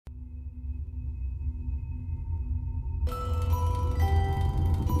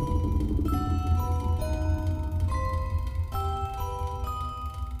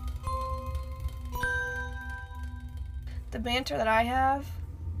banter that I have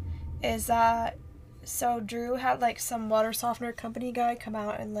is that, so Drew had, like, some water softener company guy come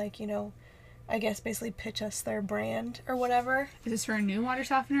out and, like, you know, I guess basically pitch us their brand or whatever. Is this for a new water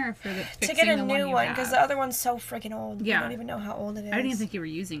softener or for the to get a new one, because the other one's so freaking old. Yeah. You don't even know how old it is. I didn't even think you were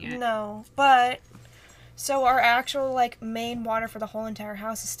using it. No, but so our actual, like, main water for the whole entire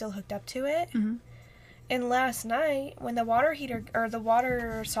house is still hooked up to it. Mm-hmm. And last night, when the water heater or the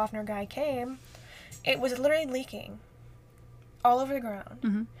water softener guy came, it was literally leaking all over the ground.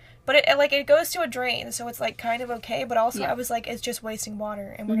 Mm-hmm. But it goes to a drain, so it's, like, kind of okay. But also, I was like, it's just wasting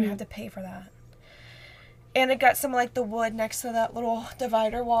water, and we're gonna have to pay for that. And it got some, like, the wood next to that little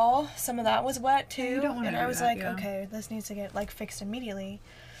divider wall. Some of that was wet, too. You don't want to and do I was that, like, yeah. okay, this needs to get, like, fixed immediately.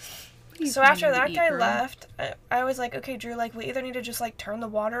 So after that guy left, I was like, okay, Drew, like, we either need to just, like, turn the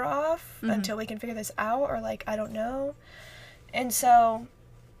water off until we can figure this out, or, like, I don't know. And so,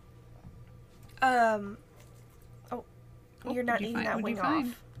 you're not eating that wing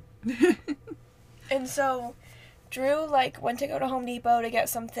off. And so, Drew, like, went to go to Home Depot to get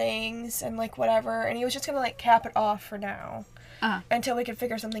some things and, like, whatever, and he was just gonna, like, cap it off for now until we could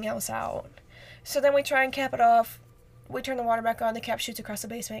figure something else out. So then we try and cap it off. We turn the water back on, the cap shoots across the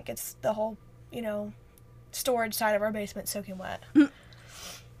basement, gets the whole, you know, storage side of our basement soaking wet.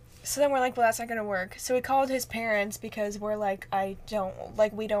 So then we're like, well, that's not gonna work. So we called his parents because we're like,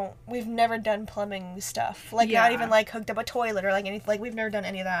 we've never done plumbing stuff. Like, not even, like, hooked up a toilet or, like, anything. Like, we've never done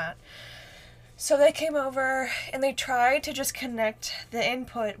any of that. So they came over, and they tried to just connect the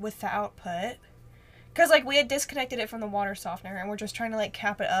input with the output. Because, like, we had disconnected it from the water softener, and we're just trying to, like,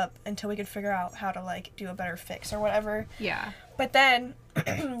 cap it up until we could figure out how to, like, do a better fix or whatever. Yeah. But then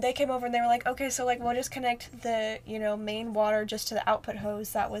they came over, and they were like, okay, so, like, we'll just connect the, you know, main water just to the output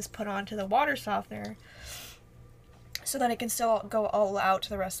hose that was put onto the water softener, so that it can still go all out to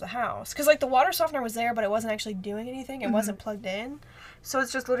the rest of the house. Because, like, the water softener was there, but it wasn't actually doing anything. It wasn't plugged in. So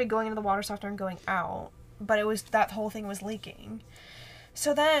it's just literally going into the water softener and going out. But it was, that whole thing was leaking.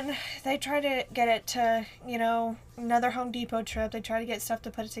 So then they tried to get it to, you know, another Home Depot trip. They tried to get stuff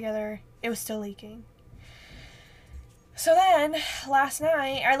to put it together. It was still leaking. So then, last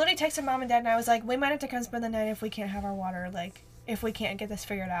night, I literally texted Mom and Dad, and I was like, we might have to come spend the night if we can't have our water, like, if we can't get this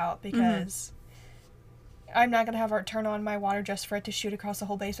figured out, because I'm not going to have her turn on my water just for it to shoot across the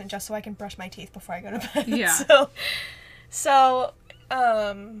whole basement just so I can brush my teeth before I go to bed. Yeah. So,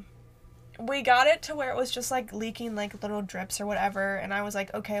 we got it to where it was just, like, leaking, like, little drips or whatever, and I was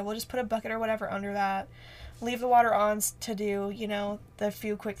like, okay, we'll just put a bucket or whatever under that, leave the water on to do, you know, the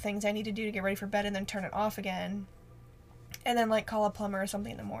few quick things I need to do to get ready for bed, and then turn it off again, and then, like, call a plumber or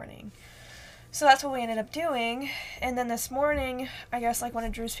something in the morning. So that's what we ended up doing, and then this morning, I guess, like, one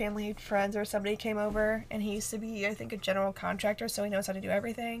of Drew's family friends or somebody came over, and he used to be, I think, a general contractor, so he knows how to do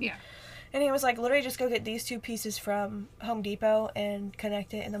everything. Yeah. And he was like, literally just go get these 2 pieces from Home Depot and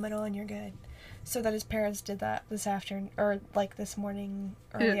connect it in the middle and you're good. So that his parents did that this afternoon, or, like, this morning,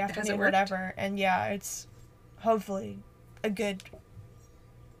 early afternoon, whatever. And yeah, it's hopefully a good,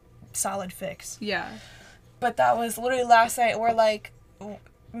 solid fix. Yeah. But that was literally last night. We're like,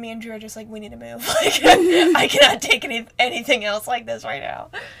 me and Drew are just like, we need to move. Like, I cannot take anything else like this right now.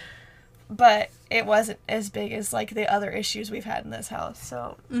 But it wasn't as big as, like, the other issues we've had in this house,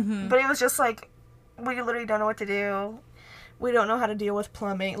 so. But it was just, like, we literally don't know what to do. We don't know how to deal with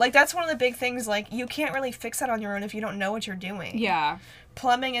plumbing. Like, that's one of the big things, like, you can't really fix that on your own if you don't know what you're doing. Yeah.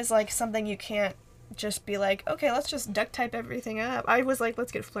 Plumbing is, like, something you can't just be like, okay, let's just duct tape everything up. I was like,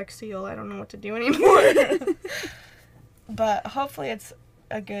 let's get Flex Seal. I don't know what to do anymore. But hopefully it's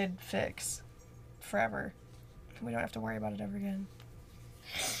a good fix forever. We don't have to worry about it ever again.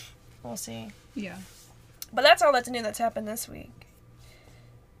 We'll see. Yeah. But that's all that's new that's happened this week.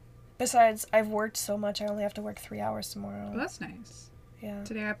 Besides, I've worked so much, I only have to work 3 hours tomorrow. Well, that's nice. Yeah.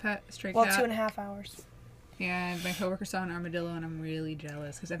 Today I pet a stray cat. Well, 2.5 hours. And my coworker saw an armadillo, and I'm really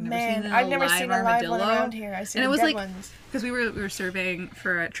jealous because I've never seen a live one around here. I've seen dead ones. Because we were surveying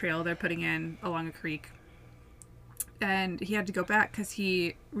for a trail they're putting in along a creek. And he had to go back because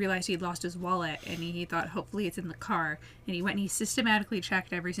he realized he'd lost his wallet, and he thought, hopefully it's in the car. And he went and he systematically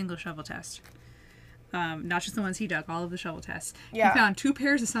checked every single shovel test. Not just the ones he dug, all of the shovel tests. Yeah. He found 2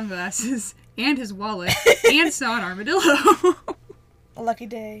 pairs of sunglasses and his wallet and saw an armadillo. A lucky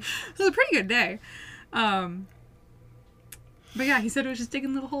day. It was a pretty good day. But yeah, he said it was just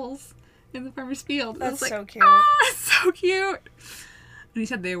digging little holes in the farmer's field. That's so like, cute. It's so cute. And he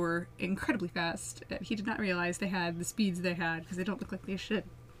said they were incredibly fast. He did not realize they had the speeds they had because they don't look like they should.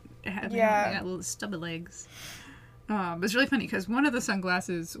 They had little stubby legs. But it's really funny because one of the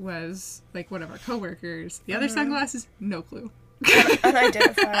sunglasses was like one of our coworkers. The other sunglasses, no clue.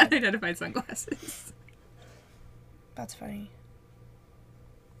 Unidentified. Unidentified sunglasses. That's funny.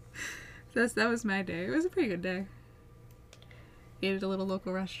 That was my day. It was a pretty good day. Ate at a little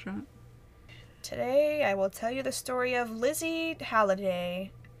local restaurant. Today, I will tell you the story of Lizzie Halliday,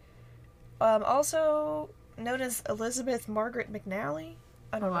 also known as Elizabeth Margaret McNally.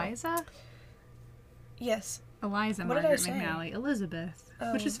 I don't Eliza? know. Yes. Eliza what Margaret did I say? McNally. Elizabeth.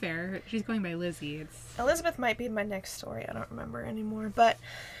 Oh. Which is fair. She's going by Lizzie. Elizabeth might be my next story. I don't remember anymore. But,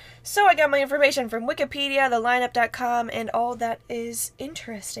 so I got my information from Wikipedia, thelineup.com, and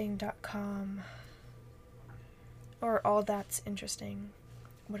allthat'isinteresting.com. Or all that's interesting.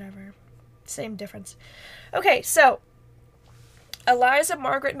 Whatever. Same difference. Okay, so Eliza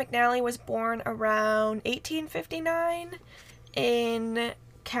Margaret McNally was born around 1859 in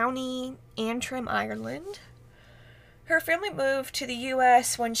County Antrim, Ireland. Her family moved to the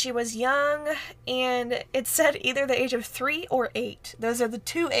U.S. when she was young, and it said either the age of 3 or 8. Those are the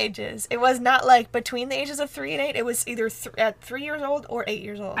two ages. It was not like between the ages of 3 and 8. It was either at 3 years old or 8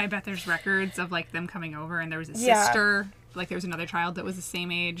 years old. I bet there's records of like them coming over, and there was a sister, like there was another child that was the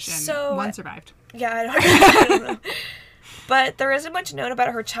same age, and one survived. Yeah, I don't know. But there isn't much known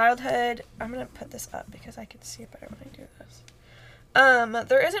about her childhood. I'm going to put this up because I can see it better when I do this.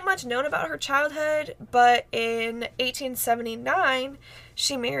 There isn't much known about her childhood, but in 1879,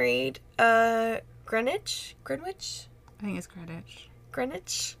 she married, Greenwich? I think it's Greenwich.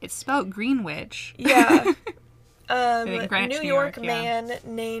 Greenwich? It's spelled Greenwich. Yeah. Greenwich, New York man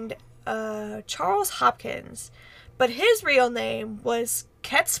named, Charles Hopkins. But his real name was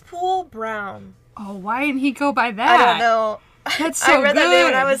Ketchpool Brown. Oh, why didn't he go by that? I don't know. That's so I read good. that name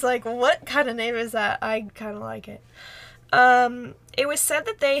and I was like, what kind of name is that? I kind of like it. It was said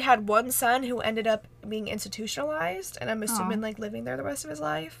that they had one son who ended up being institutionalized, and I'm assuming, like, living there the rest of his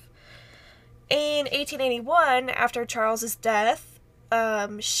life. In 1881, after Charles's death,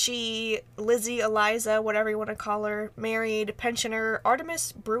 Lizzie Eliza, whatever you want to call her, married pensioner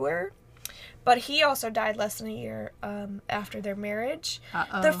Artemis Brewer. But he also died less than a year after their marriage.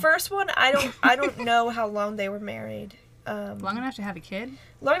 Uh-oh. The first one, I don't know how long they were married. Long enough to have a kid?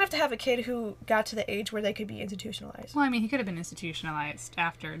 Long enough to have a kid who got to the age where they could be institutionalized. Well, I mean, he could have been institutionalized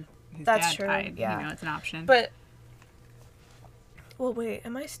after his That's dad true, died. yeah. You know, it's an option. But, well, wait,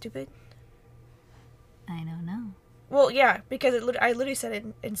 am I stupid? I don't know. Well, yeah, because I literally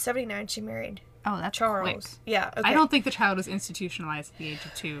said in 79 she married that's Charles. quick. Yeah, okay. I don't think the child was institutionalized at the age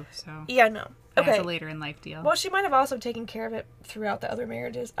of 2, so... Yeah, no. Okay. That's a later in life deal. Well, she might have also taken care of it throughout the other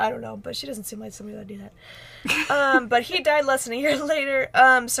marriages. I don't know, but she doesn't seem like somebody that would do that. But he died less than a year later.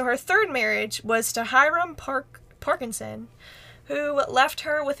 So her third marriage was to Hiram Parkinson, who left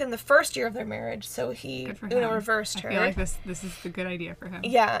her within the first year of their marriage. So he reversed her. I feel like this is the good idea for him.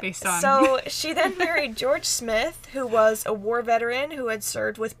 Yeah. Based on... So she then married George Smith, who was a war veteran who had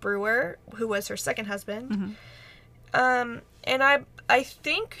served with Brewer, who was her second husband. Mm-hmm. And I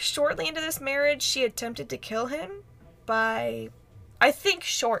think shortly into this marriage, she attempted to kill him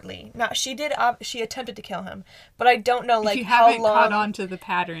shortly. She attempted to kill him, but I don't know, like, how long. If you haven't caught on to the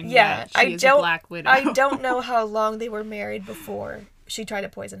pattern yet, she is a Black Widow. I don't know how long they were married before she tried to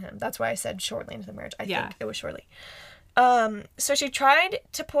poison him. That's why I said shortly into the marriage. I think it was shortly. So she tried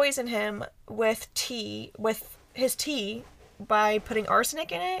to poison him with his tea by putting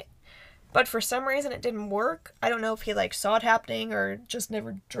arsenic in it. But for some reason, it didn't work. I don't know if he, like, saw it happening or just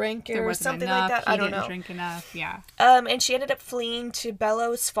never drank it or something like that. I don't know. He didn't drink enough, yeah. And she ended up fleeing to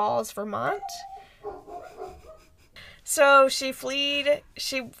Bellows Falls, Vermont. So she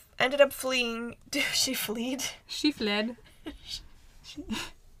ended up fleeing. She fled.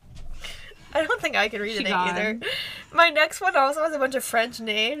 I don't think I can read it either. My next one also has a bunch of French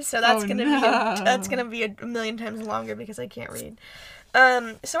names, so that's gonna be a million times longer because I can't read.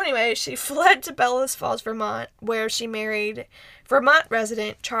 So anyway, she fled to Bellows Falls, Vermont, where she married Vermont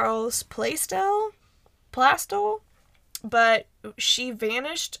resident Charles Plastell, but she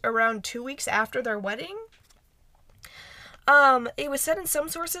vanished around 2 weeks after their wedding. It was said in some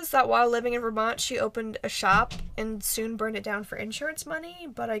sources that while living in Vermont, she opened a shop and soon burned it down for insurance money,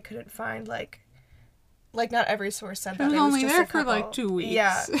 but I couldn't find, like not every source said that. She was only there for, like, 2 weeks.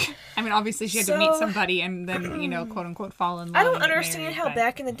 Yeah. I mean, obviously she had to meet somebody and then, quote unquote, fall in love. I don't understand how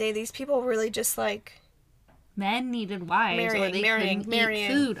back in the day these people really just, like... Men needed wives or they couldn't eat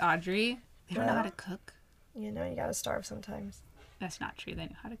food, Audrey. They don't know how to cook. You gotta starve sometimes. That's not true. They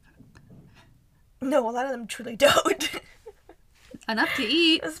know how to cook. No, a lot of them truly don't. Enough to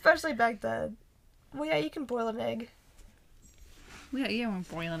eat. Especially back then. Well, yeah, you can boil an egg. Well, yeah, you don't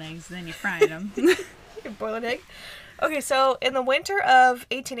boil eggs, then you fry them. You can boil an egg. Okay, so in the winter of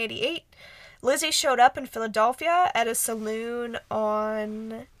 1888, Lizzie showed up in Philadelphia at a saloon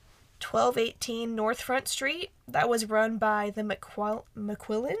on 1218 North Front Street that was run by the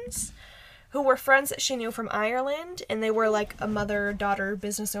McQuillans, who were friends that she knew from Ireland, and they were like a mother-daughter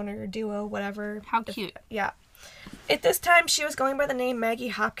business owner duo, whatever. How cute. Yeah. At this time, she was going by the name Maggie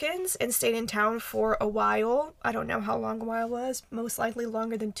Hopkins and stayed in town for a while. I don't know how long a while was. Most likely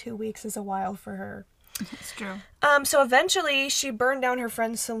longer than 2 weeks is a while for her. That's true. So eventually, she burned down her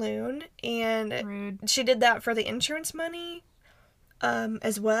friend's saloon, and Rude. She did that for the insurance money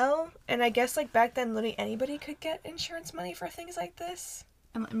as well. And I guess, like, back then, literally anybody could get insurance money for things like this.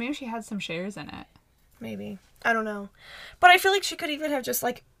 And maybe she had some shares in it. Maybe. I don't know. But I feel like she could even have just,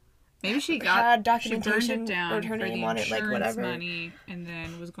 like, maybe she had documentation, she burned it down or her name on it, like, whatever. Money, and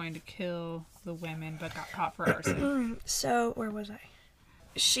then was going to kill the women, but got caught for arson. So, where was I?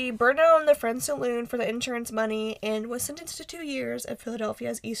 She burned down the friend's saloon for the insurance money and was sentenced to 2 years at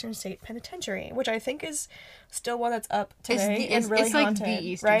Philadelphia's Eastern State Penitentiary, which I think is still one that's up today and really it's haunted, like the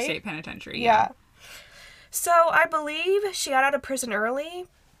Eastern State Penitentiary. Yeah. So, I believe she got out of prison early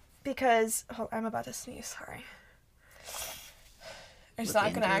because... I'm about to sneeze, sorry. It's not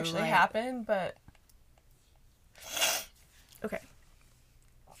going to actually happen, but... Okay.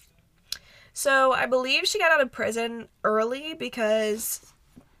 So, I believe she got out of prison early because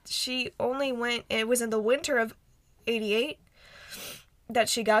she only went... It was in the winter of 88 that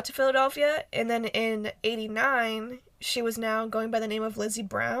she got to Philadelphia, and then in 89, she was now going by the name of Lizzie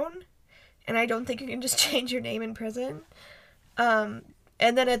Brown, and I don't think you can just change your name in prison. And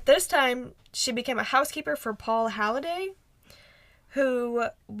then at this time, she became a housekeeper for Paul Halliday, who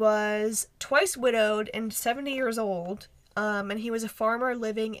was twice widowed and 70 years old, and he was a farmer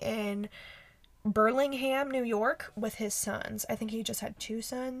living in Burlingham, New York, with his sons. I think he just had 2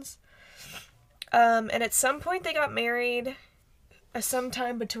 sons. And at some point they got married,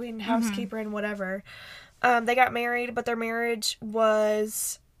 sometime between housekeeper and whatever. They got married, but their marriage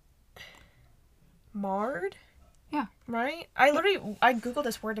was marred. Yeah. Right? I Googled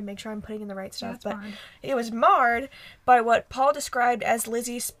this word to make sure I'm putting in the right stuff, but marred. It was marred by what Paul described as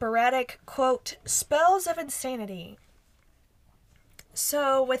Lizzie's sporadic, quote, spells of insanity.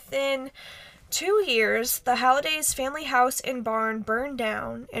 So within 2 years, the Hallidays' family house and barn burned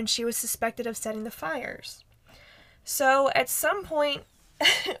down, and she was suspected of setting the fires. So at some point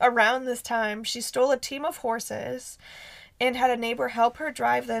around this time, she stole a team of horses and had a neighbor help her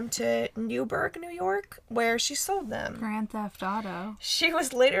drive them to Newburgh, New York, where she sold them. Grand Theft Auto. She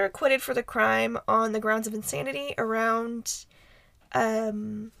was later acquitted for the crime on the grounds of insanity around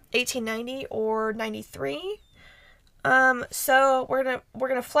 1890 or 93. So we're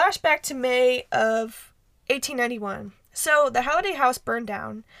gonna flash back to May of 1891. So the Halliday house burned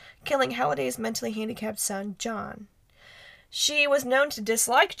down, killing Halliday's mentally handicapped son, John. She was known to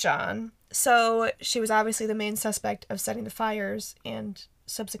dislike John, so she was obviously the main suspect of setting the fires and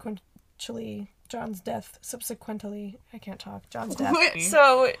subsequently John's death. I can't talk. John's death.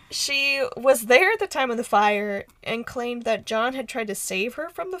 So she was there at the time of the fire and claimed that John had tried to save her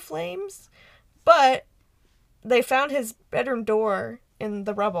from the flames, but they found his bedroom door in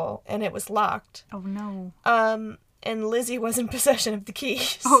the rubble and it was locked. Oh no. And Lizzie was in possession of the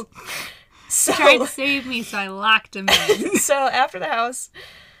keys. Oh. So, he tried to save me, so I locked him in. So after the house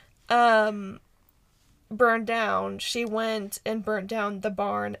burned down, she went and burnt down the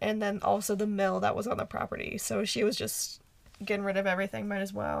barn and then also the mill that was on the property. So she was just getting rid of everything, might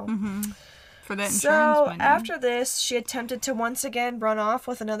as well. Mm-hmm. For that insurance money. So after this, she attempted to once again run off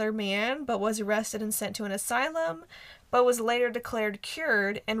with another man, but was arrested and sent to an asylum, but was later declared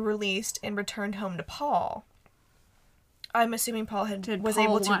cured and released and returned home to Paul. I'm assuming Paul was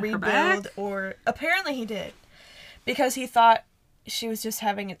able to rebuild, or apparently he did, because he thought she was just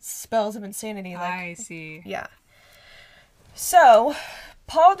having spells of insanity. Like, I see. Yeah. So,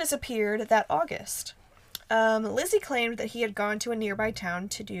 Paul disappeared that August. Lizzie claimed that he had gone to a nearby town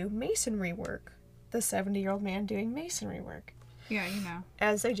to do masonry work. The 70-year-old man doing masonry work. Yeah, you know.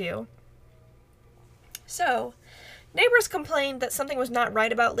 As they do. So, neighbors complained that something was not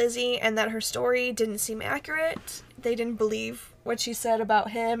right about Lizzie and that her story didn't seem accurate. They didn't believe what she said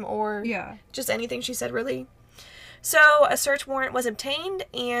about him or just anything she said, really. So a search warrant was obtained,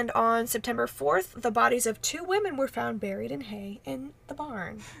 and on September 4th, the bodies of 2 women were found buried in hay in the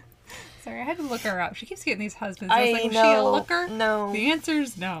barn. Sorry, I had to look her up. She keeps getting these husbands. I was like, was know. She a looker? No. The answer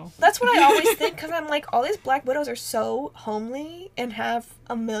is no. That's what I always think, because I'm like, all these black widows are so homely and have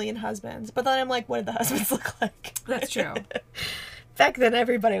a million husbands. But then I'm like, what did the husbands look like? That's true. Back then,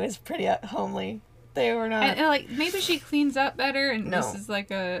 everybody was pretty homely. They were not. And like, maybe she cleans up better, and this is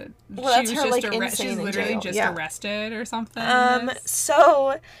like a... Well, that's her, like, insane she's literally just jail. arrested or something.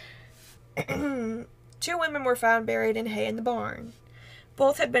 So, 2 women were found buried in hay in the barn.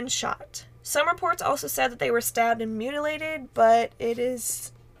 Both had been shot. Some reports also said that they were stabbed and mutilated, but it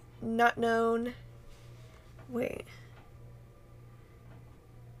is not known. Wait.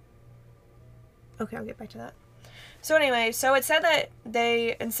 Okay, I'll get back to that. So anyway, so it said that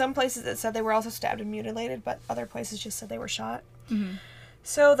in some places it said they were also stabbed and mutilated, but other places just said they were shot. Mm-hmm.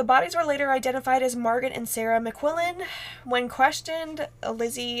 So the bodies were later identified as Margaret and Sarah McQuillan. When questioned,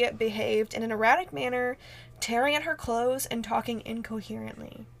 Lizzie behaved in an erratic manner, tearing at her clothes and talking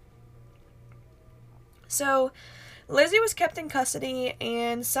incoherently. So Lizzie was kept in custody,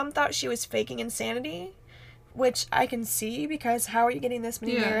 and some thought she was faking insanity, which I can see, because how are you getting this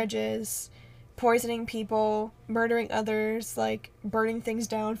many marriages, poisoning people, murdering others, like burning things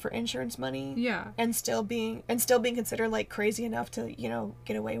down for insurance money, and still being considered like crazy enough to, you know,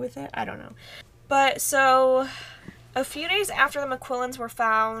 get away with it? I don't know. But so a few days after the McQuillans were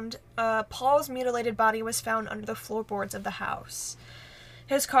found, Paul's mutilated body was found under the floorboards of the house.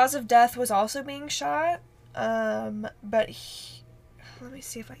 His cause of death was also being shot, but let me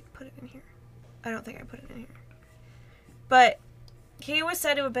see if I put it in here. I don't think I put it in here. But he was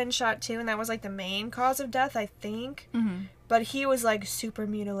said to have been shot too, and that was like the main cause of death, I think. Mm-hmm. But he was like super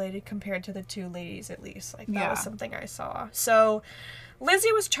mutilated compared to the two ladies, at least. Like that was something I saw. So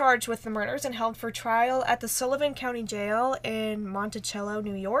Lizzie was charged with the murders and held for trial at the Sullivan County Jail in Monticello,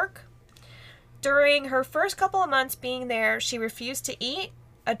 New York. During her first couple of months being there, she refused to eat,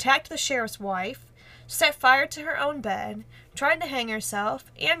 attacked the sheriff's wife, set fire to her own bed, tried to hang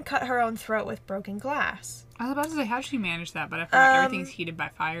herself, and cut her own throat with broken glass. I was about to say, how did she manage that? But I feel like everything's heated by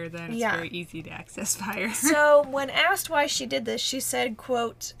fire, then it's very easy to access fire. So, when asked why she did this, she said,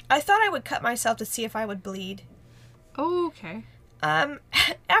 quote, "I thought I would cut myself to see if I would bleed." Oh, okay.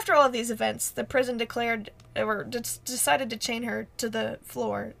 After all of these events, the prison decided to chain her to the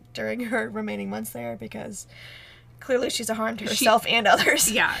floor during her remaining months there, because clearly she's a harm to herself and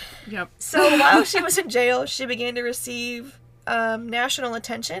others. Yeah, yep. So while she was in jail, she began to receive national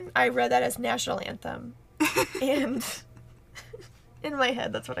attention. I read that as national anthem. And in my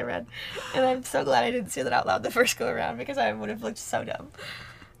head, that's what I read. And I'm so glad I didn't say that out loud the first go around, because I would have looked so dumb.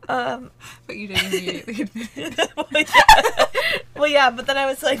 But you didn't immediately admit it. Well, yeah, but then I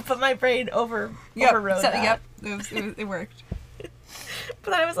was like, but my brain overrode that. Yep, it worked. But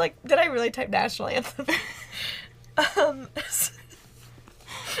then I was like, did I really type national anthem?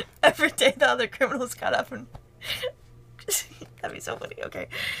 Every day the other criminals got up and... That'd be so funny. Okay.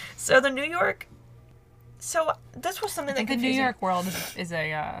 So the New York... So this was something that the New York World is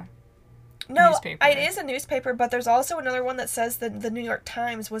a newspaper. It is a newspaper, but there's also another one that says that the New York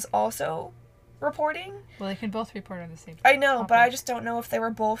Times was also reporting. Well, they can both report on the same. I know, but I just don't know if they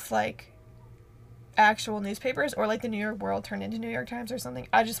were both like actual newspapers, or like the New York World turned into New York Times or something.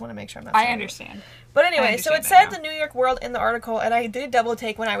 I just want to make sure I'm not. I understand. But anyway, so it said the New York World in the article, and I did double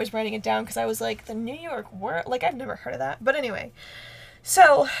take when I was writing it down, because I was like, the New York World? Like, I've never heard of that. But anyway,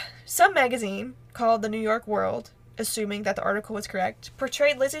 so some magazine called the New York World, assuming that the article was correct,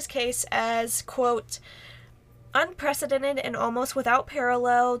 portrayed Lizzie's case as, quote, unprecedented and almost without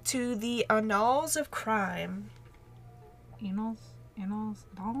parallel to the annals of crime. Annals,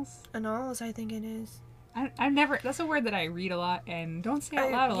 I think it is. I've never... That's a word that I read a lot and don't say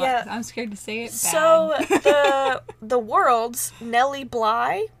out loud a lot. Yeah. I'm scared to say it bad. So, the World's Nellie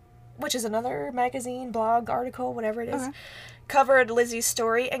Bly, which is another magazine, blog, article, whatever it is, covered Lizzie's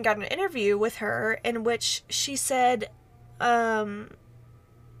story and got an interview with her in which she said...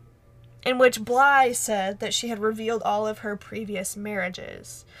 in which Bly said that she had revealed all of her previous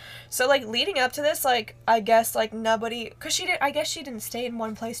marriages. So, like, leading up to this, like, I guess, like, nobody... Because I guess she didn't stay in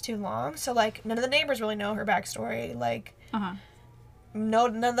one place too long, so, like, none of the neighbors really know her backstory, like...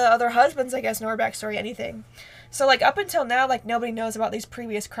 none of the other husbands, I guess, know her backstory, anything. So, like, up until now, like, nobody knows about these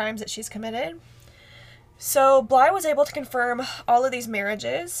previous crimes that she's committed. So, Bly was able to confirm all of these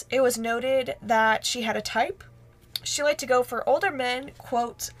marriages. It was noted that she had a type. She liked to go for older men,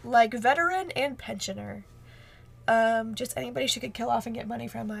 quote, like veteran and pensioner. Just anybody she could kill off and get money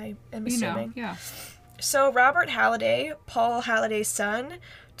from, I am assuming. Yeah. So Robert Halliday, Paul Halliday's son,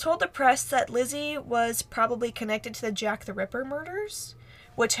 told the press that Lizzie was probably connected to the Jack the Ripper murders,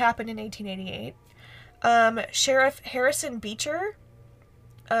 which happened in 1888. Sheriff Harrison Beecher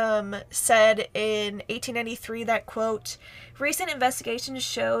said in 1893 that, quote, recent investigations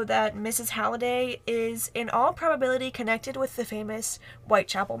show that Mrs. Halliday is in all probability connected with the famous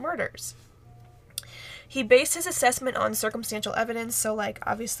Whitechapel murders. He based his assessment on circumstantial evidence, so, like,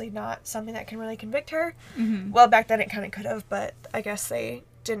 obviously not something that can really convict her. Mm-hmm. Well, back then it kind of could have, but I guess they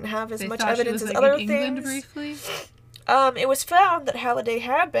didn't have as much evidence as other things. England briefly? It was found that Halliday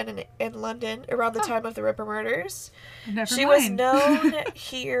had been in London around the time of the Ripper murders. She was known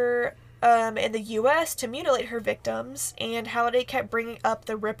here in the U.S. to mutilate her victims, and Halliday kept bringing up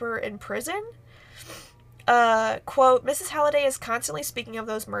the Ripper in prison. Quote, Mrs. Halliday is constantly speaking of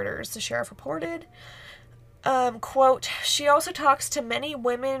those murders, the sheriff reported. Quote, she also talks of many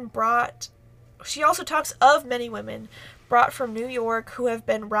women brought from New York who have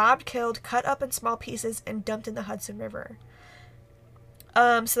been robbed, killed, cut up in small pieces, and dumped in the Hudson River.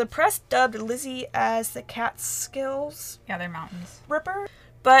 So the press dubbed Lizzie as the Catskills. Yeah, they're mountains. Ripper,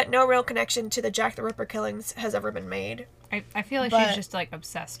 but no real connection to the Jack the Ripper killings has ever been made. I feel like she's just, like,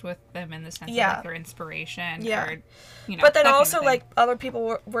 obsessed with them in the sense of, like, their inspiration. Yeah. Or, you know, but then also, like, other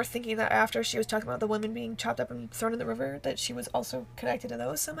people were thinking that after she was talking about the women being chopped up and thrown in the river, that she was also connected to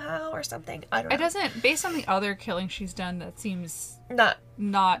those somehow or something. I don't know. It doesn't, based on the other killings she's done, that seems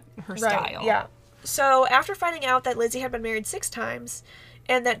not her right, style. Yeah. So, after finding out that Lizzie had been married 6 times,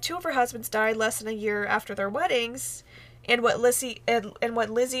 and that 2 of her husbands died less than a year after their weddings, and what Lizzie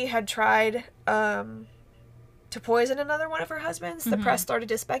had tried, to poison another one of her husbands, the press started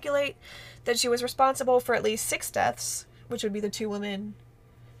to speculate that she was responsible for at least 6 deaths, which would be the 2 women.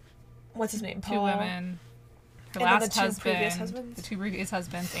 What's his name? Paul. 2 women. Her and last the 2 husband. previous husbands. The 2 previous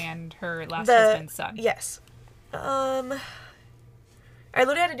husbands and her last husband's son. Yes. I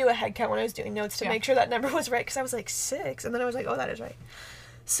literally had to do a head count when I was doing notes to make sure that number was right, because I was like 6, and then I was like, oh, that is right.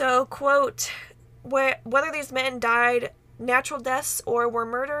 So, quote, whether these men died natural deaths or were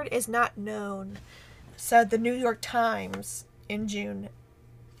murdered is not known, said the New York Times in June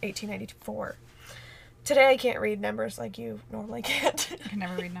 1894. Today I can't read numbers like you normally can't. I can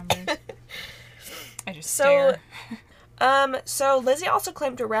never read numbers. I just stare. So Lizzie also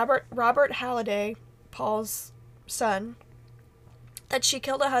claimed to Robert Halliday, Paul's son, that she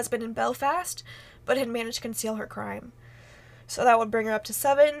killed a husband in Belfast, but had managed to conceal her crime. So that would bring her up to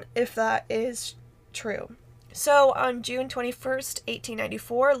 7, if that is true. So on June 21st,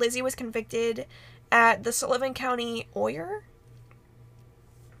 1894, Lizzie was convicted at the Sullivan County Oyer.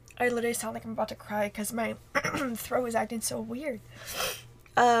 I literally sound like I'm about to cry because my throat is acting so weird.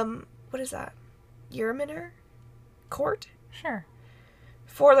 What is that? Yeomanry Court? Sure.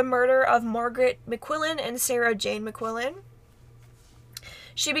 For the murder of Margaret McQuillan and Sarah Jane McQuillan.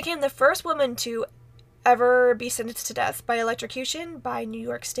 She became the first woman to ever be sentenced to death by electrocution by New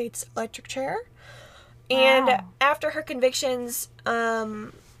York State's electric chair. And after her convictions,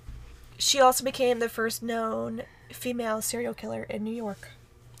 she also became the first known female serial killer in New York.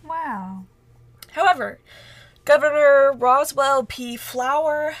 Wow. However, Governor Roswell P.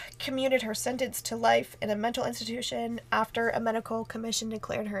 Flower commuted her sentence to life in a mental institution after a medical commission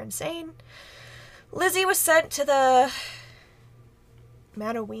declared her insane. Lizzie was sent to the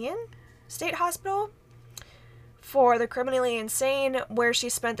Mattawain State Hospital for the criminally insane, where she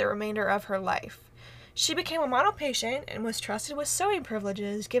spent the remainder of her life. She became a model patient and was trusted with sewing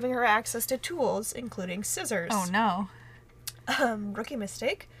privileges, giving her access to tools, including scissors. Oh, no. Rookie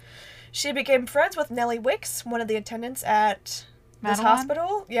mistake. She became friends with Nellie Wicks, one of the attendants at this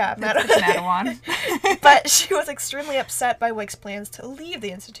hospital. Yeah, Mattawan. But she was extremely upset by Wicks' plans to leave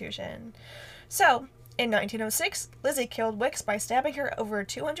the institution. So, in 1906, Lizzie killed Wicks by stabbing her over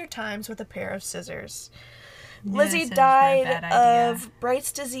 200 times with a pair of scissors. Lizzie died of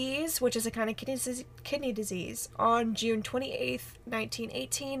Bright's disease, which is a kind of kidney disease, on June 28th,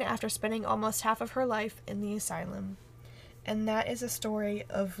 1918, after spending almost half of her life in the asylum. And that is a story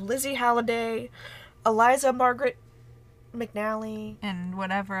of Lizzie Halliday, Eliza Margaret McNally, and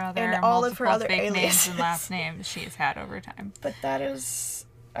whatever other and all of her other fake aliases names and last names she's had over time. But that is,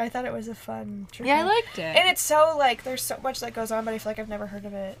 I thought it was a fun true crime. I liked it. And it's so, like, there's so much that goes on, but I feel like I've never heard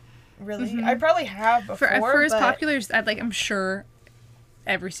of it. Really? I probably have before, for as popular as, I'm sure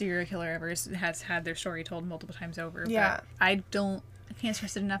every serial killer ever has had their story told multiple times over. Yeah. But I can't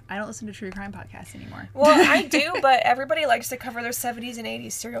stress it enough. I don't listen to true crime podcasts anymore. Well, I do, but everybody likes to cover their 70s and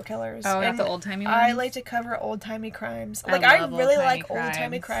 80s serial killers. Oh, not the old-timey ones? I like to cover old-timey crimes. Like, I really like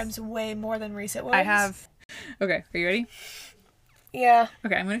old-timey crimes way more than recent ones. I have... Okay, are you ready? Yeah.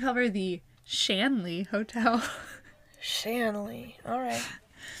 Okay, I'm going to cover the Shanley Hotel. Shanley. All right.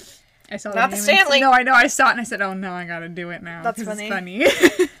 I saw Not the Stanley. No, I know. I saw it and I said, oh no, I gotta do it now. That's funny.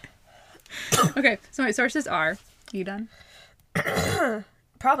 It's funny. Okay, so my sources are... You done?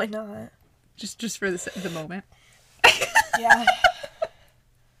 Probably not. Just for the moment. Yeah.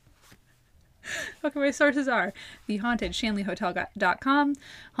 Okay, my sources are the HauntedShanleyHotel.com,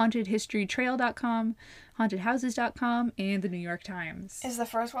 HauntedHistoryTrail.com, HauntedHouses.com, and the New York Times. Is the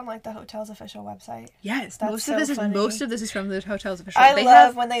first one like the hotel's official website? Yes, most of this is from the hotel's official. I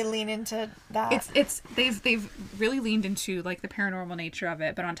love when they lean into that. They've really leaned into like the paranormal nature of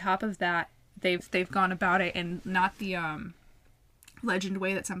it, but on top of that, they've gone about it and not the legend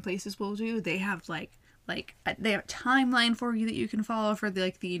way that some places will do. They have they have a timeline for you that you can follow for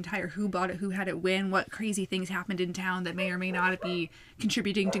the entire who bought it, who had it when, what crazy things happened in town that may or may not be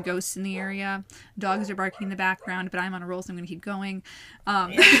contributing to ghosts in the area. Dogs are barking in the background, but I'm on a roll, so I'm going to keep going.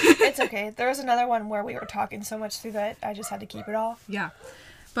 It's okay. There was another one where we were talking so much through that I just had to keep it off. Yeah.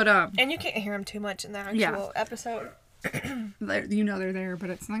 But and you can't hear them too much in the actual episode. You know they're there, but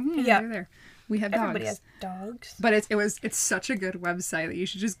it's like, they're there. We have dogs. Everybody has dogs. But it's such a good website that you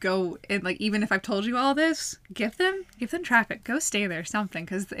should just go and even if I've told you all this, give them traffic. Go stay there, something,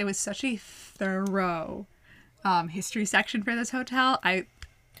 because it was such a thorough history section for this hotel.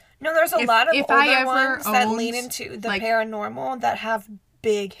 There's a lot of older ones that lean into the paranormal that have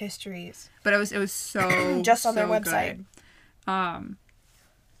big histories. But it was so just on their website. Good.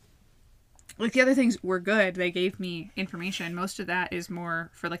 The other things were good. They gave me information. Most of that is more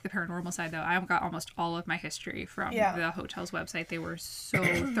for the paranormal side, though. I got almost all of my history from the hotel's website. They were so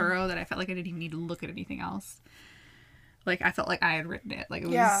thorough that I felt like I didn't even need to look at anything else. I felt like I had written it. It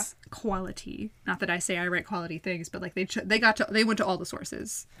was quality. Not that I say I write quality things, but they went to all the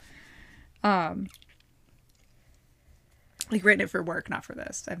sources. Written it for work, not for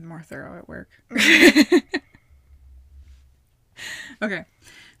this. I'm more thorough at work. Okay.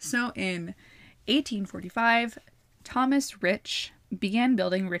 So in 1845, Thomas Rich began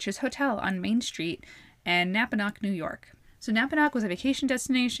building Rich's Hotel on Main Street in Napanoch, New York. So Napanoch was a vacation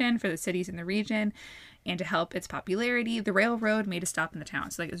destination for the cities in the region, and to help its popularity, the railroad made a stop in the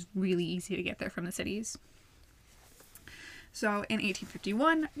town. So it was really easy to get there from the cities. So in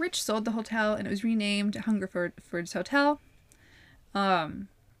 1851, Rich sold the hotel and it was renamed Hungerford's Hotel.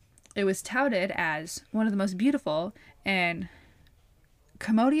 It was touted as one of the most beautiful and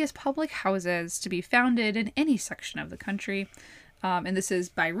commodious public houses to be founded in any section of the country. And this is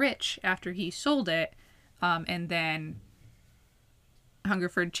by Rich after he sold it. And then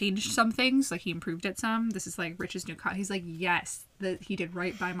Hungerford changed some things, he improved it some. This is Rich's new he's yes, that he did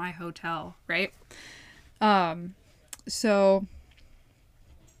right by my hotel, right? So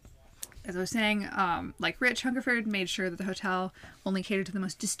as I was saying, Rich, Hungerford made sure that the hotel only catered to the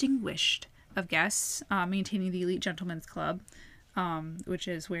most distinguished of guests, maintaining the elite gentlemen's club, which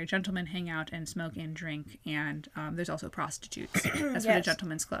is where gentlemen hang out and smoke and drink, and there's also prostitutes. That's what a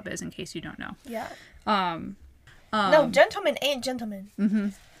gentleman's club is, in case you don't know. Yeah. No, gentlemen ain't gentlemen.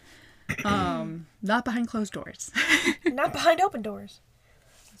 Mm-hmm. Not behind closed doors. Not behind open doors.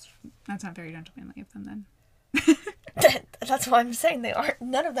 That's not very gentlemanly of them, then. That's why I'm saying they aren't.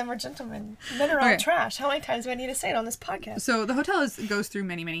 None of them are gentlemen. Men are all trash. How many times do I need to say it on this podcast? So the hotel goes through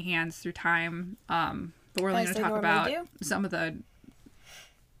many, many hands through time. But we're only going to talk about some of the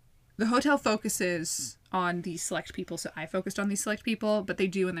hotel focuses on these select people, so I focused on these select people, but they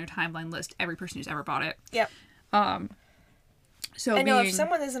do in their timeline list every person who's ever bought it. Yep. So I know if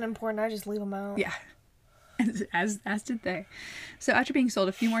someone isn't important, I just leave them out. Yeah. As did they. So after being sold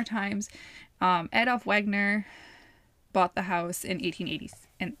a few more times, Adolf Wagner bought the house in 1880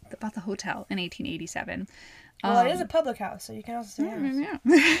 and bought the hotel in 1887. Well, it is a public house, so you can also say house.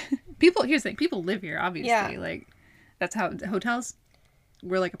 Yeah. Here's the thing, people live here, obviously. Yeah. That's how hotels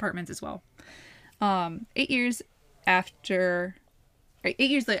were apartments as well. 8 years after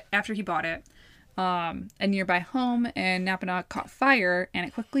he bought it, a nearby home in Napanoch caught fire, and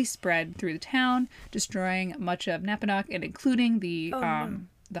it quickly spread through the town, destroying much of Napanoch and including the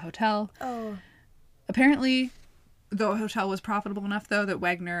hotel. Oh. Apparently, the hotel was profitable enough, though, that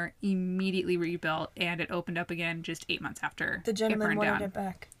Wagner immediately rebuilt, and it opened up again just 8 months after the gentleman wanted it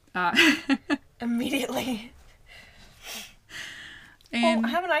back. Immediately. And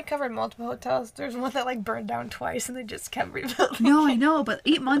haven't I covered multiple hotels? There's one that burned down twice, and they just kept rebuilding. No, I know, but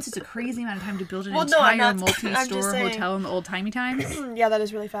 8 months is a crazy amount of time to build an entire multi-store hotel in the old timey times. Yeah, that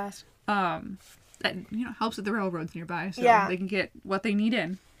is really fast. That helps with the railroads nearby, so they can get what they need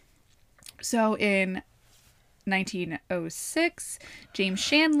in. So in 1906, James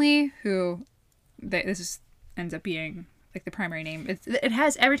Shanley, who ends up being the primary name. It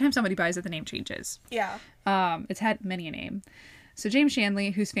has, every time somebody buys it, the name changes. Yeah. It's had many a name. So James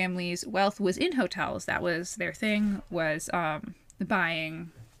Shanley, whose family's wealth was in hotels, that was their thing, was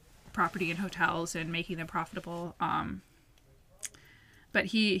buying property in hotels and making them profitable. But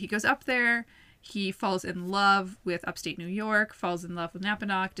he goes up there. He falls in love with upstate New York, falls in love with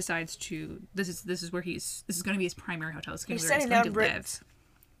Napanoch, decides to this is where this is going to be his primary hotel. It's going to be where he's going to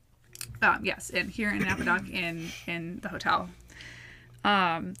live. Yes, and here in Napanoch in the hotel.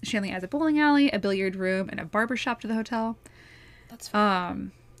 Shanley adds a bowling alley, a billiard room, and a barber shop to the hotel. That's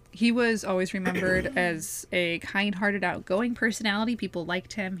fun. He was always remembered as a kind-hearted, outgoing personality. People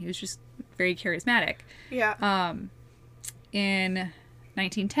liked him. He was just very charismatic. Yeah. In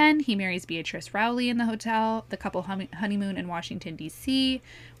 1910, he marries Beatrice Rowley in the hotel. The couple honeymoon in Washington, D.C.,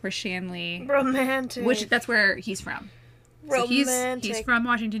 where Shanley... Romantic. That's where he's from. Romantic. So he's from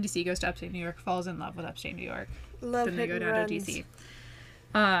Washington, D.C., goes to upstate New York, falls in love with upstate New York. Then they go down to D.C.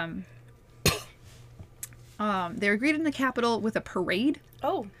 They were greeted in the Capitol with a parade.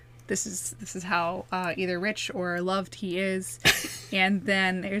 Oh. This is how either rich or loved he is. And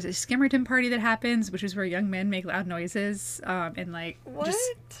then there's a skimmerton party that happens, which is where young men make loud noises and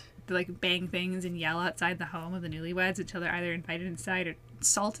just bang things and yell outside the home of the newlyweds until they're either invited inside or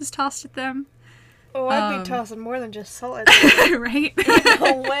salt is tossed at them. Oh, I'd be tossing more than just salt at them. Right?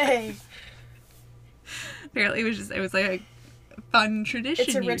 No way. Apparently it was like a fun tradition.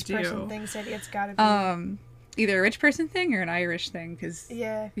 It's a rich person thing, Sadie. It's gotta be. Either a rich person thing or an Irish thing, because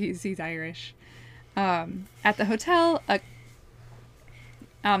he's Irish. At the hotel,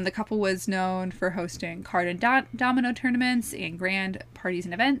 the couple was known for hosting card and domino tournaments and grand parties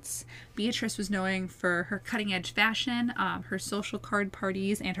and events. Beatrice was known for her cutting-edge fashion, her social card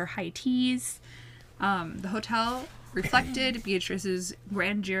parties, and her high teas. The hotel reflected Beatrice's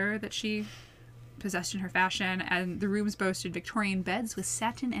grandeur that she possessed in her fashion, and the rooms boasted Victorian beds with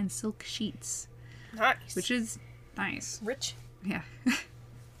satin and silk sheets. Nice. Which is nice. Rich. Yeah.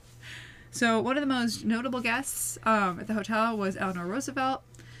 So one of the most notable guests at the hotel was Eleanor Roosevelt.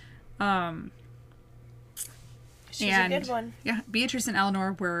 She's a good one. Yeah, Beatrice and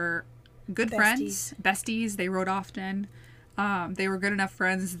Eleanor were good friends. Besties. They wrote often. They were good enough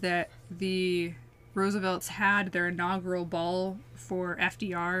friends that the Roosevelts had their inaugural ball for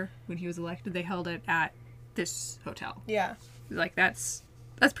FDR when he was elected. They held it at this hotel. Yeah. That's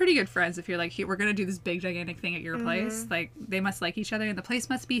pretty good friends if you're like, we're going to do this big, gigantic thing at your place. Like, they must like each other, and the place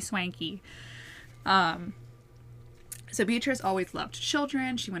must be swanky. So Beatrice always loved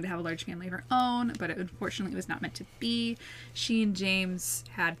children. She wanted to have a large family of her own, but it unfortunately was not meant to be. She and James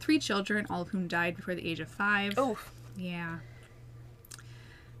had 3 children, all of whom died before the age of 5. Oh. Yeah.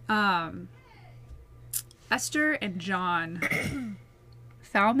 Esther and John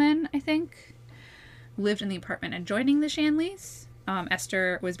Fowman, I think, lived in the apartment adjoining the Shanleys.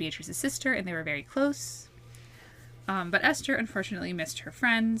 Esther was Beatrice's sister, and they were very close. But Esther, unfortunately, missed her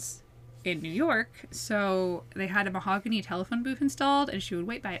friends in New York, so they had a mahogany telephone booth installed, and she would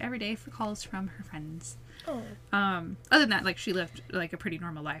wait by it every day for calls from her friends. Oh. Other than that, she lived, a pretty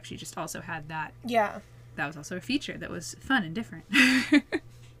normal life. She just also had that. Yeah. That was also a feature that was fun and different.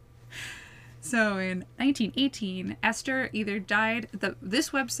 So in 1918, Esther either died... This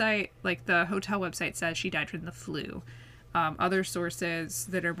website, the hotel website, says she died from the flu. Other sources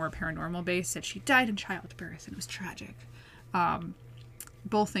that are more paranormal based said she died in childbirth and it was tragic.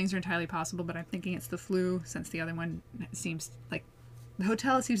 Both things are entirely possible, but I'm thinking it's the flu, since the other one seems like the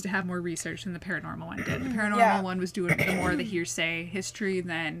hotel seems to have more research than the paranormal one did. The paranormal one was doing more of the hearsay history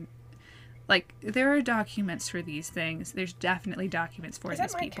than there are documents for these things. There's definitely documents for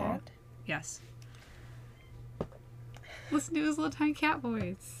these people. Cat? Yes. Listen to his little tiny cat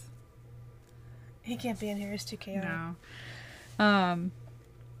voice. He can't be in here. It's too chaotic. No.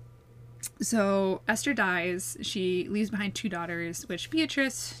 So Esther dies. She leaves behind 2 daughters, which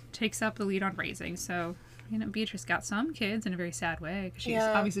Beatrice takes up the lead on raising. So, Beatrice got some kids in a very sad way, because she's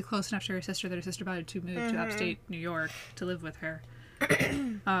obviously close enough to her sister that her sister wanted to move to upstate New York to live with her.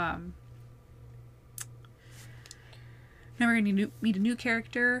 Now we're going to meet a new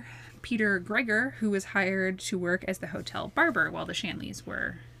character, Peter Gregor, who was hired to work as the hotel barber while the Shanleys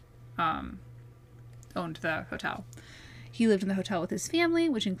were owned the hotel. He lived in the hotel with his family,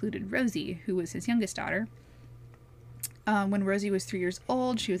 which included Rosie, who was his youngest daughter. When Rosie was 3 years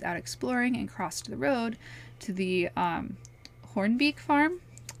old, she was out exploring and crossed the road to the Hornbeak farm,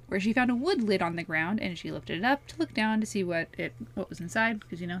 where she found a wood lid on the ground, and she lifted it up to look down to see what was inside,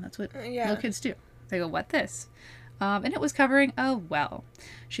 because that's what little kids do. They go, "What this?" And it was covering a well.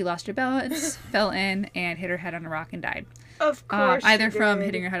 She lost her balance, fell in, and hit her head on a rock and died. Of course, either from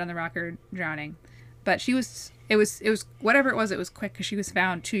hitting her head on the rock or drowning. But it was whatever it was quick, because she was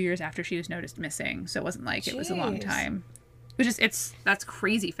found 2 years after she was noticed missing. So it wasn't like it was a long time. That's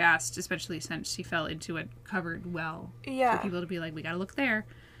crazy fast, especially since she fell into a covered well. Yeah. For people to be like, we gotta look there.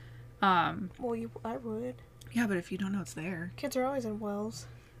 I would. Yeah, but if you don't know it's there. Kids are always in wells.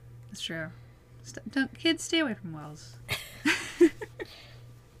 That's true. Kids, stay away from wells.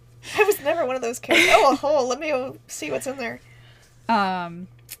 I was never one of those kids. Oh, a hole. Let me go see what's in there. But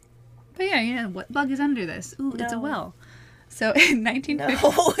yeah, what bug is under this? Ooh, no. It's a well. So in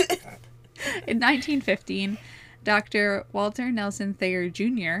 1915, Dr. Walter Nelson Thayer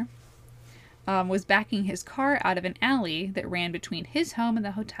Jr. Was backing his car out of an alley that ran between his home and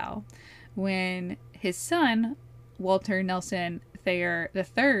the hotel when his son, Walter Nelson Thayer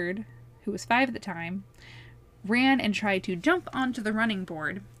III, who was 5 at the time, ran and tried to jump onto the running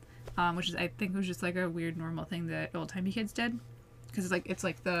board, which is, I think, was just like a weird normal thing that old-timey kids did. Because it's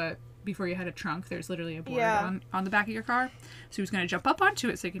like before you had a trunk, there's literally a board on the back of your car. So he was going to jump up onto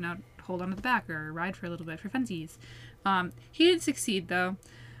it so he could hold onto the back or ride for a little bit for funsies. He didn't succeed, though.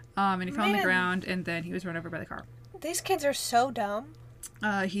 And he fell on the ground, and then he was run over by the car. These kids are so dumb.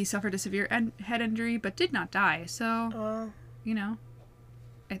 He suffered a severe head injury, but did not die. So,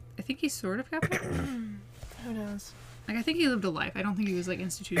 I think he sort of got better. Who knows? Like, I think he lived a life. I don't think he was, like,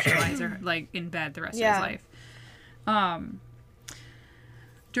 institutionalized or, like, in bed the rest of his life.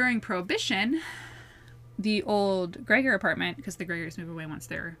 During Prohibition, the old Gregor apartment, because the Gregors move away once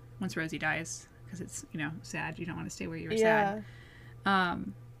Rosie dies, because it's, sad. You don't want to stay where you were sad.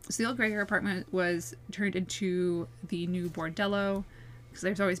 So the old Gregor apartment was turned into the new bordello, because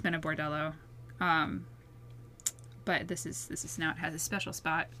there's always been a bordello. But this is now, it has a special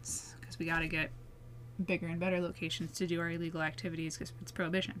spot, because we got to get bigger and better locations to do our illegal activities, because it's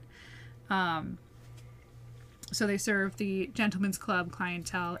Prohibition. So they serve the Gentlemen's Club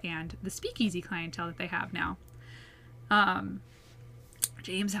clientele and the Speakeasy clientele that they have now.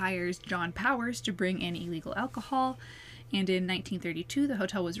 James hires John Powers to bring in illegal alcohol, and in 1932 the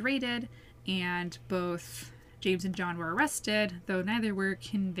hotel was raided, and both James and John were arrested, though neither were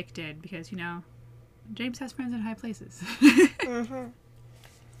convicted, because, James has friends in high places.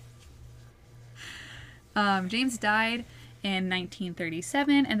 James died in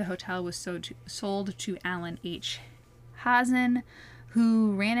 1937, and the hotel was sold to Alan H. Hazen,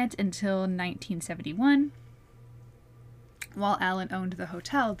 who ran it until 1971. While Alan owned the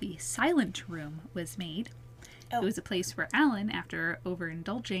hotel, the Silent Room was made. It was a place where Alan, after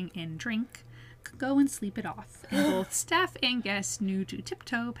overindulging in drink, could go and sleep it off. And both staff and guests knew to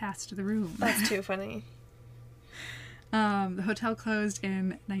tiptoe past the room. That's too funny. The hotel closed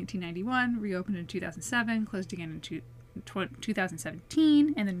in 1991, reopened in 2007, closed again in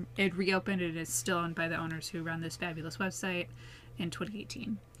 2017, and then it reopened and is still owned by the owners who run this fabulous website in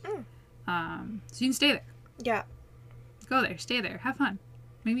 2018. So you can stay there. Yeah. Go there, stay there, have fun.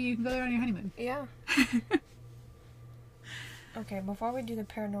 Maybe you can go there on your honeymoon. Yeah. Okay, before we do the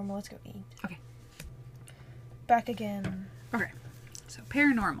paranormal, let's go eat. Okay. Back again. Okay. So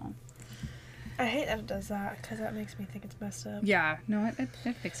paranormal. I hate that it does that, because that makes me think it's messed up. Yeah, no, it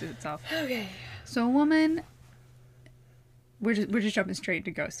fixes itself. Okay. So a woman... We're just jumping straight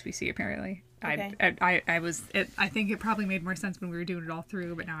to ghosts we see, apparently. Okay. I think it probably made more sense when we were doing it all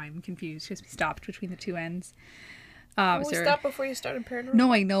through, but now I'm confused because we stopped between the two ends. We stopped before you started paranormal?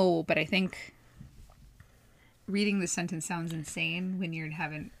 No, I know, but I think reading the sentence sounds insane when you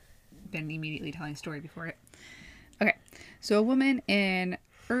haven't been immediately telling a story before it. Okay, so a woman in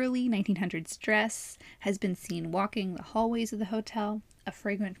early 1900s dress has been seen walking the hallways of the hotel. A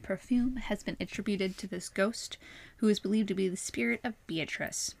fragrant perfume has been attributed to this ghost, who is believed to be the spirit of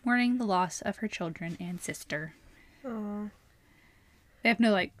Beatrice, mourning the loss of her children and sister. Aww. They have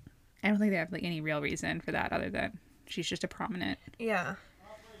no, I don't think they have, any real reason for that other than she's just a prominent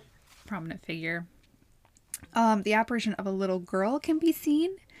figure. The apparition of a little girl can be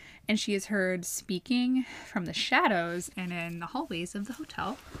seen, and she is heard speaking from the shadows and in the hallways of the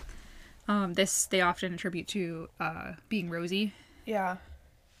hotel. This they often attribute to being Rosie. Yeah.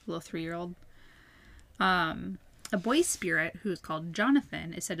 Little 3-year-old. A boy spirit, who is called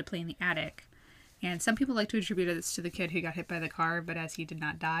Jonathan, is said to play in the attic. And some people like to attribute this to the kid who got hit by the car, but as he did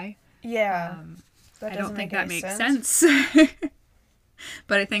not die. Yeah. I don't think that makes sense.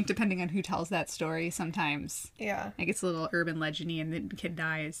 But I think depending on who tells that story, sometimes it gets a little urban legendy and the kid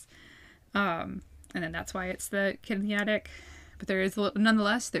dies. And then that's why it's the kid in the attic. But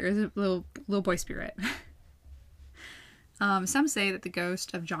nonetheless, there is a little boy spirit. Some say that the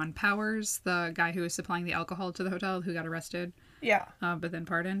ghost of John Powers, the guy who was supplying the alcohol to the hotel, who got arrested, but then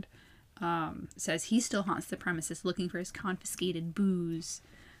pardoned, says he still haunts the premises looking for his confiscated booze.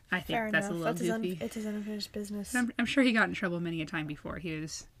 I think Fair that's enough. A little goofy. It's his unfinished business. I'm sure he got in trouble many a time before.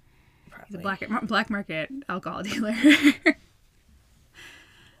 He's a black market alcohol dealer.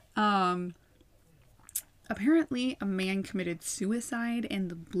 Apparently, a man committed suicide in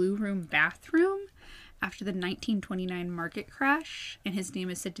the Blue Room bathroom after the 1929 market crash, and his name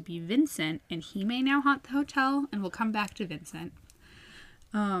is said to be Vincent, and he may now haunt the hotel, and we'll come back to Vincent.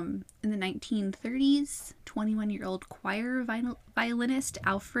 In the 1930s, 21-year-old choir violinist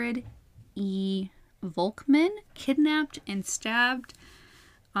Alfred E. Volkman kidnapped and stabbed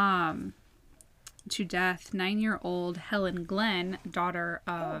to death 9-year-old Helen Glenn, daughter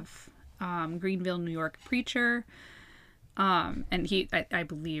of Greenville, New York preacher. And I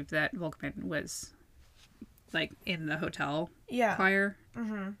believe that Volkman was like in the hotel choir.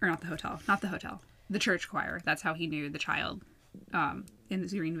 Mm-hmm. Or not the hotel. The church choir. That's how he knew the child in the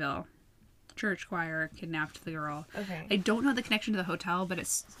Greenville church choir kidnapped the girl. Okay. I don't know the connection to the hotel, but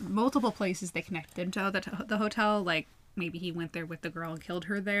it's multiple places they connect them to the hotel. Like maybe he went there with the girl and killed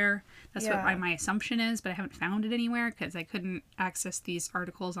her there. That's what my assumption is, but I haven't found it anywhere because I couldn't access these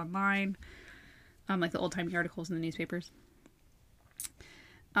articles online, like the old-timey articles in the newspapers.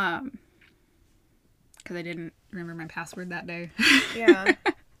 Because I didn't remember my password that day. Yeah.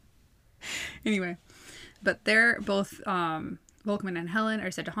 Anyway, but they're both Volkman and Helen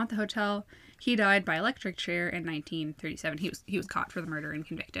are said to haunt the hotel. He died by electric chair in 1937. He was caught for the murder and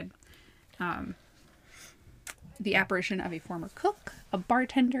convicted. The apparition of a former cook, a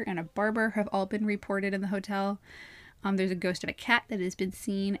bartender, and a barber have all been reported in the hotel. There's a ghost of a cat that has been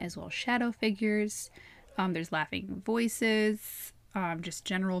seen, as well as shadow figures. There's laughing voices, just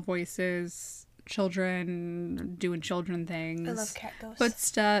general voices, children doing children things. I love cat ghosts.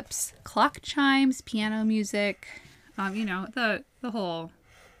 Footsteps, clock chimes, piano music. The whole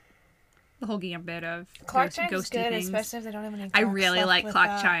gambit of clock chimes ghosty is good, things. Especially if they don't have any. I really like clock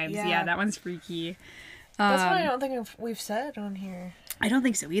that. chimes. Yeah, that one's freaky. That's one I don't think we've said on here. I don't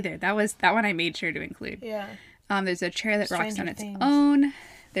think so either. That one I made sure to include. Yeah. There's a chair that rocks on its own.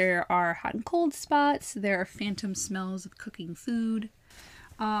 There are hot and cold spots. There are phantom smells of cooking food.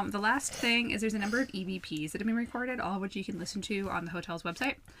 The last thing is there's a number of EVPs that have been recorded, all of which you can listen to on the hotel's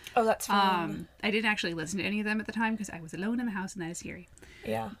website. Oh, that's fun. I didn't actually listen to any of them at the time because I was alone in the house and that is scary.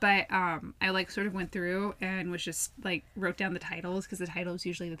 Yeah. But I sort of went through and was just wrote down the titles because the title is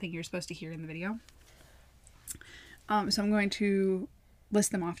usually the thing you're supposed to hear in the video. So I'm going to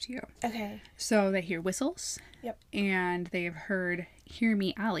list them off to you. Okay. So they hear whistles. Yep. And they've heard Hear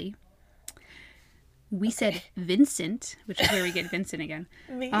Me Allie. We said Vincent, which is where we get Vincent again.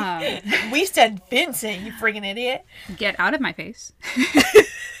 We said Vincent, you freaking idiot. Get out of my face.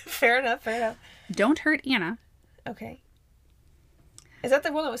 Fair enough. Don't hurt Anna. Okay. Is that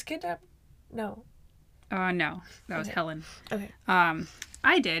the one that was kidnapped? No. No. That was Helen. Okay.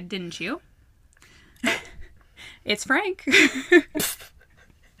 I did, didn't you? It's Frank.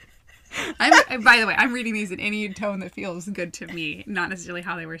 By the way, I'm reading these in any tone that feels good to me, not necessarily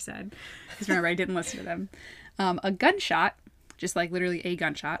how they were said. Because remember, I didn't listen to them. A gunshot, just like literally a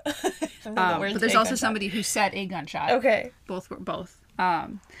gunshot. But there's also somebody who said a gunshot. Okay. Both. I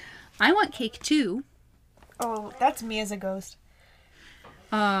want cake too. Oh, that's me as a ghost.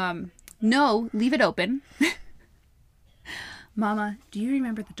 No, leave it open. Mama, do you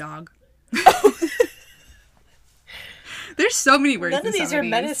remember the dog? There's so many words. None of these are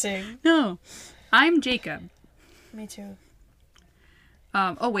menacing. No. I'm Jacob. Me too.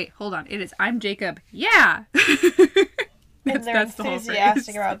 Oh, wait. Hold on. It is I'm Jacob. Yeah! And they're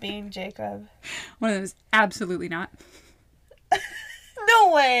enthusiastic about being Jacob. One of them is absolutely not.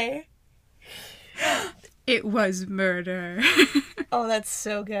 No way! It was murder. Oh, that's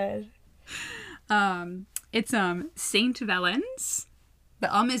so good. It's Saint Valens.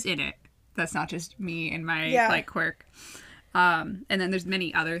 The is in it. That's not just me and my quirk. And then there's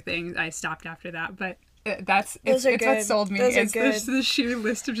many other things. I stopped after that, but it's what sold me. It's the sheer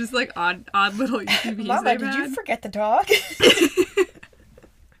list of just odd little EVPs. Mama, did you forget the dog?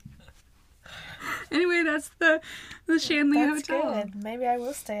 Anyway, that's the Shanley Hotel. That's good. Maybe I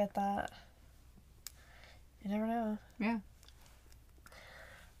will stay at that. You never know. Yeah.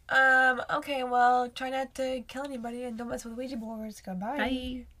 Okay, well, try not to kill anybody and don't mess with Ouija boards. Goodbye.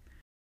 Bye.